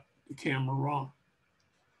Photoshop to Camera Raw.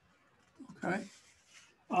 Okay.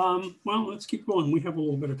 Well, let's keep going. We have a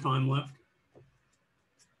little bit of time left.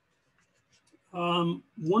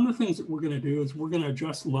 One of the things that we're going to do is we're going to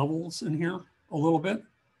adjust levels in here a little bit.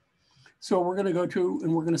 So we're going to go to,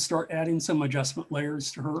 and we're going to start adding some adjustment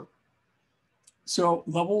layers to her. So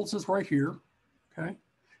levels is right here. Okay.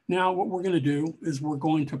 Now what we're going to do is we're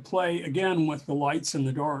going to play again with the lights and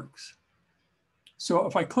the darks. So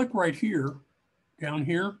if I click right here, down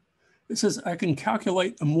here, it says I can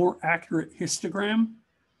calculate a more accurate histogram.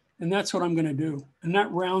 And that's what I'm going to do. And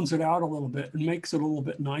that rounds it out a little bit and makes it a little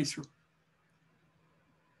bit nicer.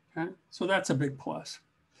 Okay, so that's a big plus.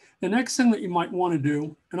 The next thing that you might want to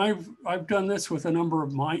do, and I've done this with a number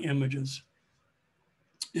of my images,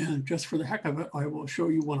 and just for the heck of it, I will show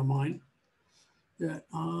you one of mine. That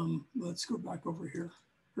let's go back over here.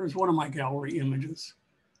 Here's one of my gallery images,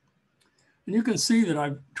 and you can see that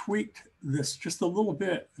I've tweaked this just a little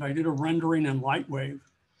bit. And I did a rendering in Lightwave,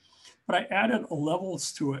 but I added a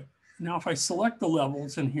levels to it. Now, if I select the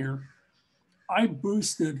levels in here, I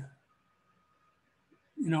boosted.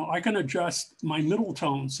 You know, I can adjust my middle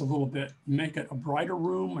tones a little bit, make it a brighter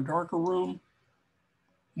room, a darker room,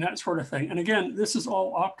 and that sort of thing. And again, this is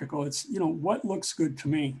all optical. It's, you know, what looks good to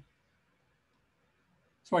me.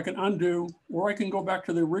 So I can undo, or I can go back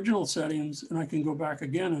to the original settings and I can go back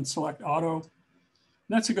again and select auto.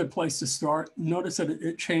 That's a good place to start. Notice that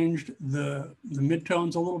it changed the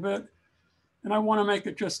midtones a little bit. And I want to make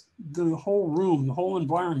it just the whole room, the whole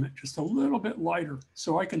environment, just a little bit lighter.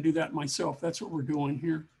 So I can do that myself. That's what we're doing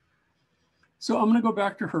here. So I'm going to go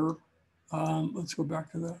back to her. Let's go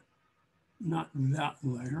back to that, not that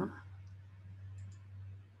layer,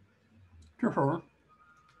 to her.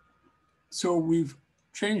 So we've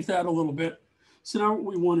changed that a little bit. So now what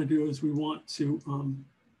we want to do is we want to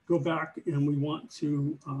go back and we want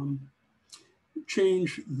to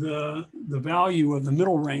change the value of the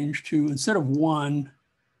middle range to, instead of 1,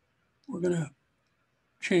 we're going to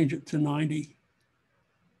change it to 90.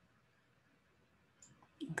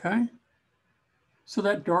 Okay. So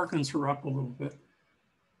that darkens her up a little bit.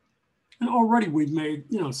 And already we've made,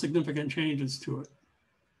 you know, significant changes to it.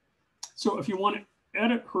 So if you want to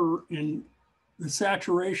edit her in the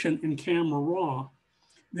saturation in Camera Raw,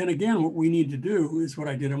 then again, what we need to do is what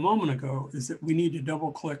I did a moment ago, is that we need to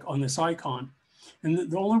double click on this icon. And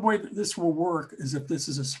the only way that this will work is if this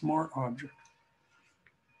is a smart object.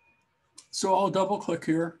 So I'll double click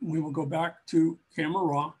here and we will go back to Camera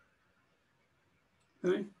Raw.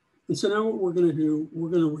 Okay. And so now what we're going to do, we're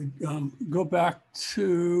going to go back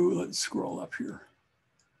to, let's scroll up here.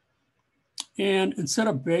 And instead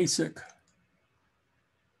of basic,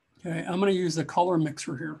 okay, I'm going to use the color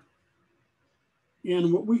mixer here.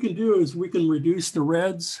 And what we can do is we can reduce the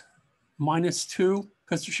reds -2,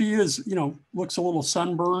 because she is, you know, looks a little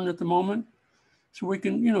sunburned at the moment. So we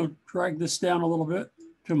can, you know, drag this down a little bit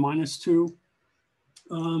to -2.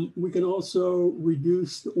 We can also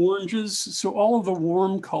reduce the oranges. So all of the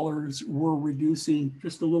warm colors we're reducing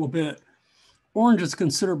just a little bit. Orange is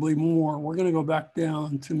considerably more. We're going to go back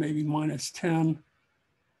down to maybe -10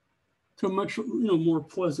 to a much, you know, more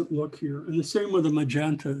pleasant look here. And the same with the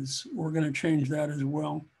magentas. We're going to change that as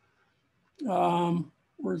well.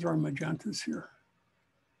 Where's our magentas here?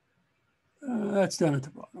 That's down at the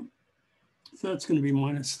bottom. So that's going to be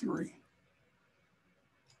 -3.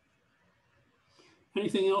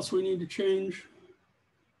 Anything else we need to change?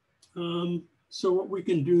 So what we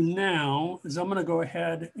can do now is I'm going to go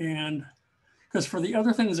ahead and, because for the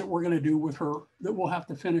other things that we're going to do with her that we'll have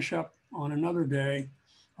to finish up on another day,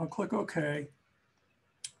 I'll click OK.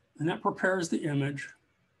 And that prepares the image.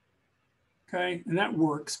 Okay, and that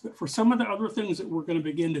works. But for some of the other things that we're going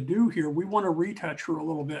to begin to do here, we want to retouch her a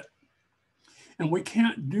little bit. And we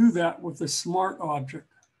can't do that with the smart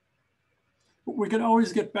object. But we can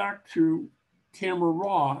always get back to Camera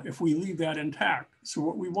Raw if we leave that intact. So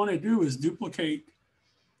what we want to do is duplicate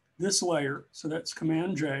this layer. So that's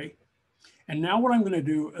Command J. And now what I'm going to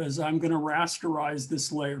do is I'm going to rasterize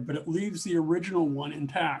this layer, but it leaves the original one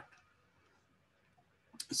intact.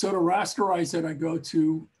 So to rasterize it, I go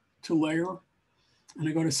to Layer, and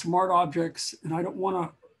I go to Smart Objects, and I don't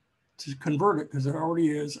want to convert it because it already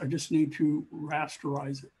is. I just need to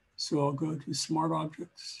rasterize it. So I'll go to Smart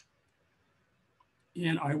Objects,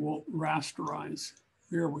 and I will rasterize.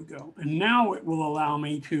 There we go. And now it will allow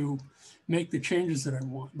me to make the changes that I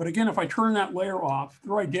want. But again, if I turn that layer off,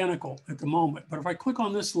 they're identical at the moment. But if I click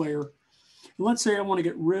on this layer, and let's say I want to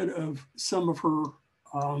get rid of some of her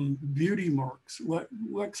beauty marks.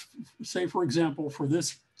 Let's say, for example, for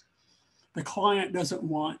this, the client doesn't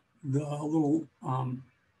want the little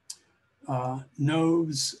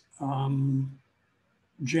nose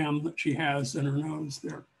gem that she has in her nose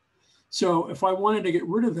there. So if I wanted to get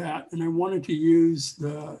rid of that and I wanted to use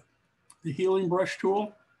the healing brush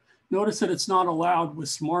tool, notice that it's not allowed with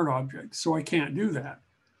smart objects, so I can't do that.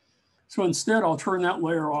 So instead, I'll turn that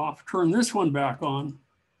layer off, turn this one back on,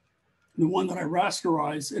 the one that I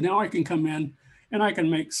rasterized, and now I can come in and I can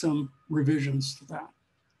make some revisions to that.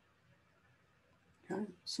 Okay,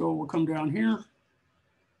 so we'll come down here.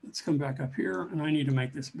 Let's come back up here, and I need to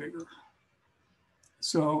make this bigger.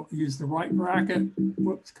 So use the right bracket.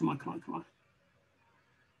 Whoops, come on, come on, come on.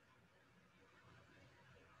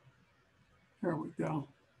 There we go.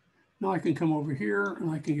 Now I can come over here and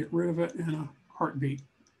I can get rid of it in a heartbeat.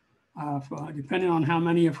 Depending on how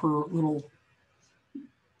many of her little,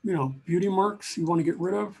 beauty marks you want to get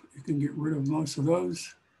rid of, you can get rid of most of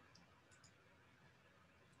those.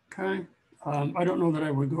 Okay. I don't know that I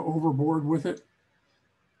would go overboard with it.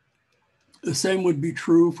 The same would be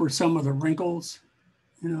true for some of the wrinkles,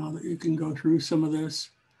 that you can go through some of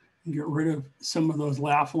this and get rid of some of those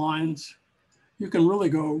laugh lines. You can really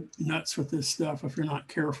go nuts with this stuff if you're not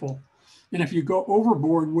careful. And if you go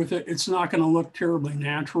overboard with it, it's not going to look terribly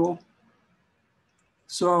natural.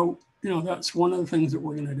 So, that's one of the things that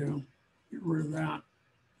we're going to do. Get rid of that.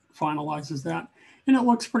 Finalizes that. And it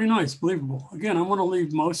looks pretty nice, believable. Again, I want to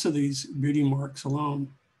leave most of these beauty marks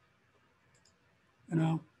alone.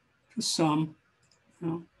 Just some,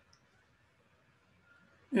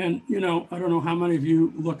 And, I don't know how many of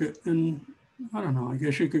you look at, and I don't know, I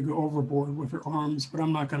guess you could go overboard with her arms, but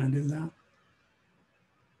I'm not going to do that.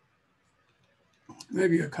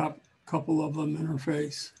 Maybe a couple of them in her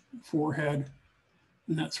face, forehead,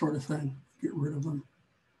 and that sort of thing. Get rid of them.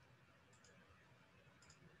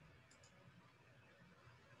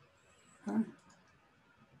 Okay.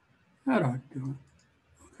 That ought to do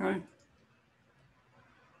it. Okay.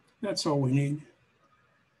 That's all we need.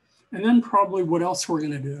 And then probably what else we're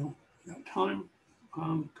going to do. We got time,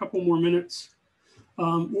 a couple more minutes.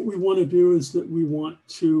 What we want to do is that we want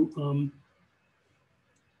to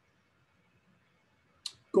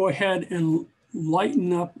go ahead and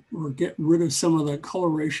lighten up or get rid of some of the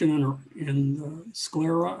coloration in the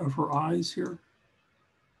sclera of her eyes here.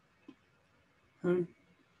 Okay.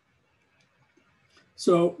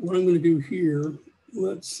 So what I'm going to do here,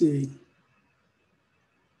 let's see.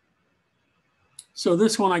 So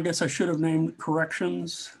this one, I guess I should have named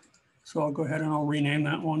corrections. So I'll go ahead and I'll rename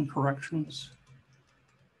that one corrections.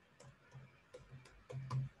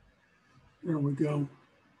 There we go.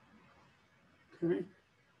 Okay.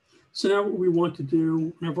 So now what we want to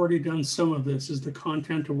do, and I've already done some of this, is the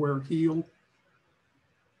content aware heal.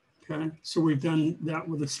 Okay, so we've done that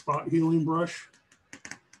with a spot healing brush.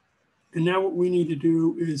 And now what we need to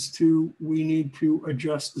do is we need to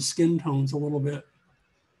adjust the skin tones a little bit.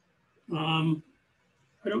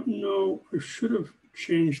 I don't know, I should have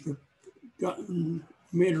changed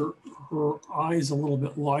made her eyes a little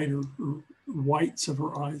bit lighter, or whites of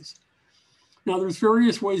her eyes. Now there's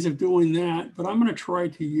various ways of doing that, but I'm going to try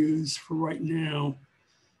to use, for right now,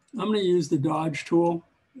 I'm going to use the dodge tool,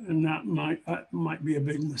 and that might be a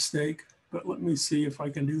big mistake, but let me see if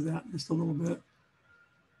I can do that just a little bit.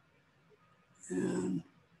 And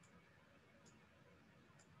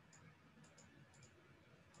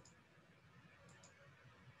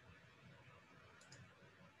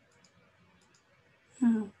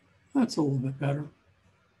yeah, that's a little bit better.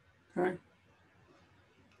 Okay.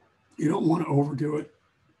 You don't want to overdo it.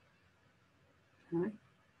 Okay.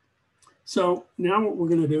 So now what we're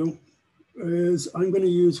going to do is I'm going to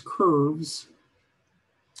use curves.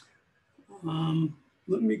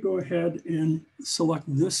 Let me go ahead and select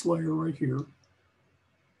this layer right here.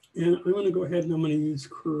 And I'm going to go ahead and I'm going to use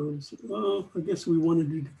curves. I guess we wanted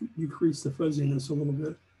to decrease the fuzziness a little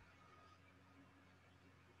bit.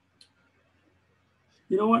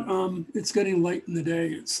 You know what? It's getting late in the day.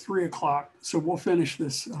 It's 3 o'clock. So we'll finish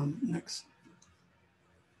this next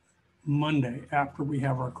Monday after we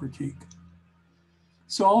have our critique.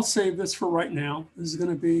 So I'll save this for right now. This is going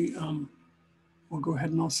to be, we'll go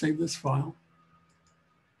ahead and I'll save this file.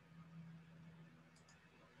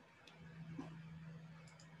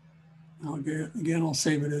 Again, I'll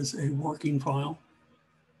save it as a working file.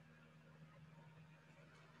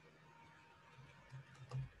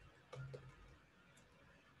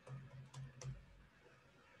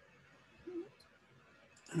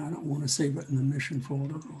 And I don't want to save it in the mission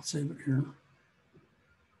folder. I'll save it here.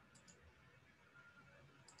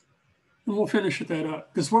 And we'll finish that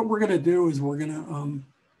up, because what we're going to do is we're going to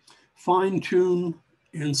fine tune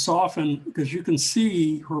and soften, because you can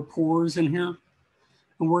see her pores in here.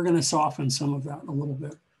 And we're going to soften some of that a little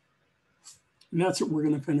bit. And that's what we're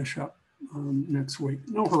going to finish up next week.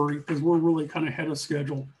 No hurry, because we're really kind of ahead of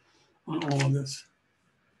schedule on all of this.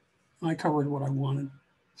 I covered what I wanted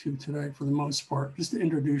to today for the most part, just to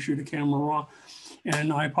introduce you to Camera Raw.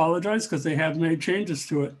 And I apologize because they have made changes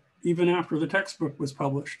to it even after the textbook was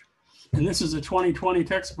published. And this is a 2020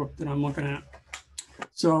 textbook that I'm looking at.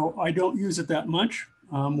 So I don't use it that much.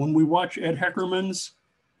 When we watch Ed Heckerman's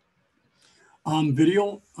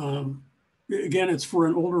video, again, it's for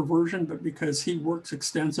an older version, but because he works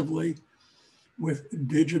extensively with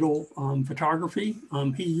digital photography,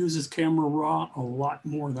 he uses Camera Raw a lot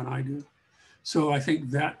more than I do. So I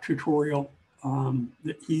think that tutorial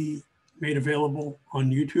that he made available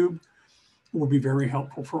on YouTube will be very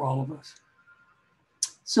helpful for all of us.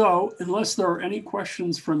 So unless there are any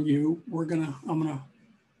questions from you, I'm gonna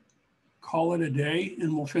call it a day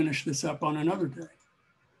and we'll finish this up on another day.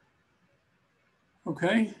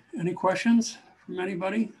 Okay, any questions from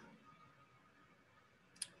anybody?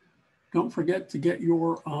 Don't forget to get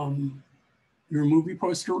your movie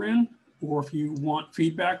poster in, or if you want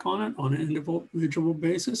feedback on it on an individual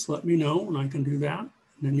basis, let me know and I can do that. And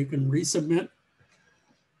then you can resubmit.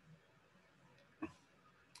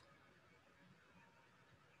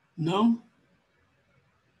 No?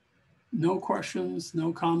 No questions,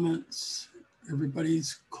 no comments.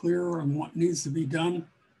 Everybody's clear on what needs to be done.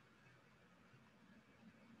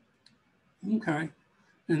 Okay.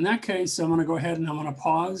 In that case, I'm going to go ahead and I'm going to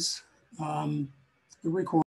pause the recording.